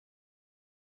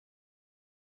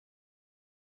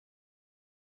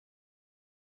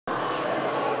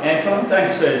Anton,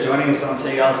 thanks for joining us on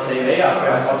Seagulls TV after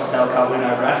our Foxtel Cup win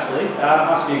over Aspley.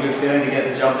 Must be a good feeling to get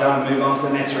the job done and move on to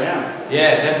the next round.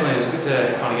 Yeah, definitely. It was good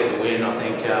to kind of get the win. I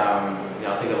think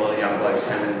I think a lot of young blokes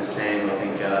came in this team. I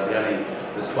think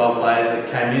there's 12 players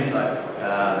that came in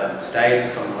that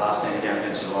stayed from the last senior game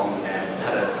against Geelong and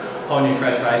had a whole new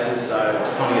fresh faces. So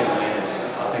to kind of get the win,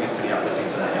 I think it's pretty uplifting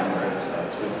for that young group. So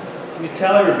it's good. Can you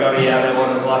tell everybody out there what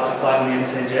it was like to play on the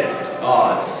MCG?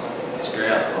 Oh, it's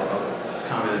great. I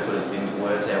can't really put it into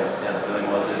words how the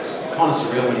feeling was. It's kind of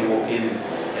surreal when you walk in.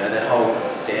 The whole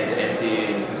stands are empty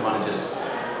and you can kind of just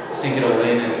sink it all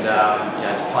in. And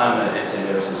to play on the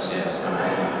MCG was just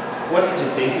amazing. What did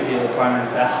you think of your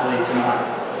opponents, Aspley, tonight?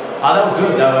 They were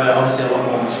good. They were obviously a lot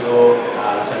more mature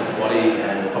in terms of body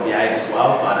and probably age as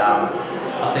well. But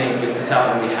I think with the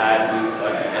talent we had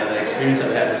and the experience that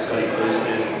we had with Scotty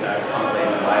Clouston, kind of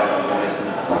leading the way with the boys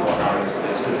and whatnot, it was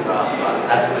good for us.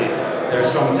 But Aspley, they're a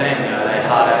strong team. They're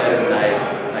hard at it and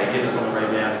they get us on the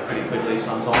rebound pretty quickly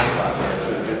sometimes. But it's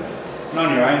really good. And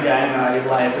on your own game,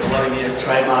 you've laid a lot of your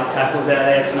trademark tackles out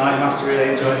there tonight. You must have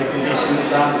really enjoyed the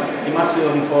conditions. You must be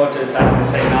looking forward to tackling the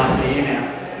second half of the year now.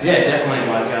 Yeah,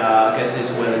 definitely. I guess this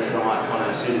weather tonight kind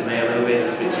of suited me a little bit. It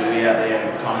was a bit dewy out there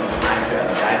and kind of rain throughout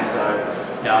the game. So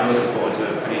I'm looking forward to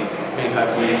a pretty big,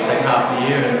 hopefully, second half of the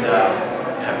year and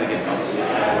hopefully get obviously a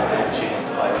few more opportunities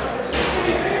to play.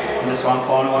 And just one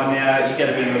final one now. You get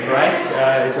a bit of a break.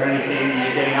 Is there anything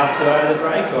you're getting up to over the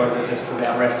break, or is it just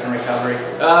about rest and recovery?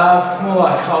 I'll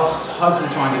hopefully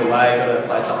try and get away. Got to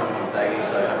play something on Monday,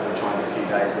 so hopefully try and get a few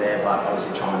days there. But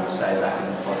obviously try and stay as active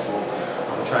as possible.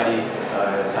 I'm a tradie, so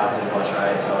carpenter by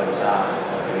trade, so it's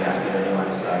I'm pretty active anyway.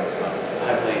 So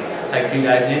hopefully take a few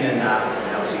days in and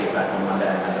obviously get back on Monday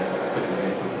and have a quick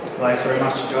review. Thanks very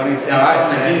much for joining us. All right,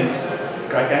 thank you.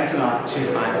 Great game tonight.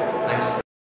 Cheers, mate. Thanks.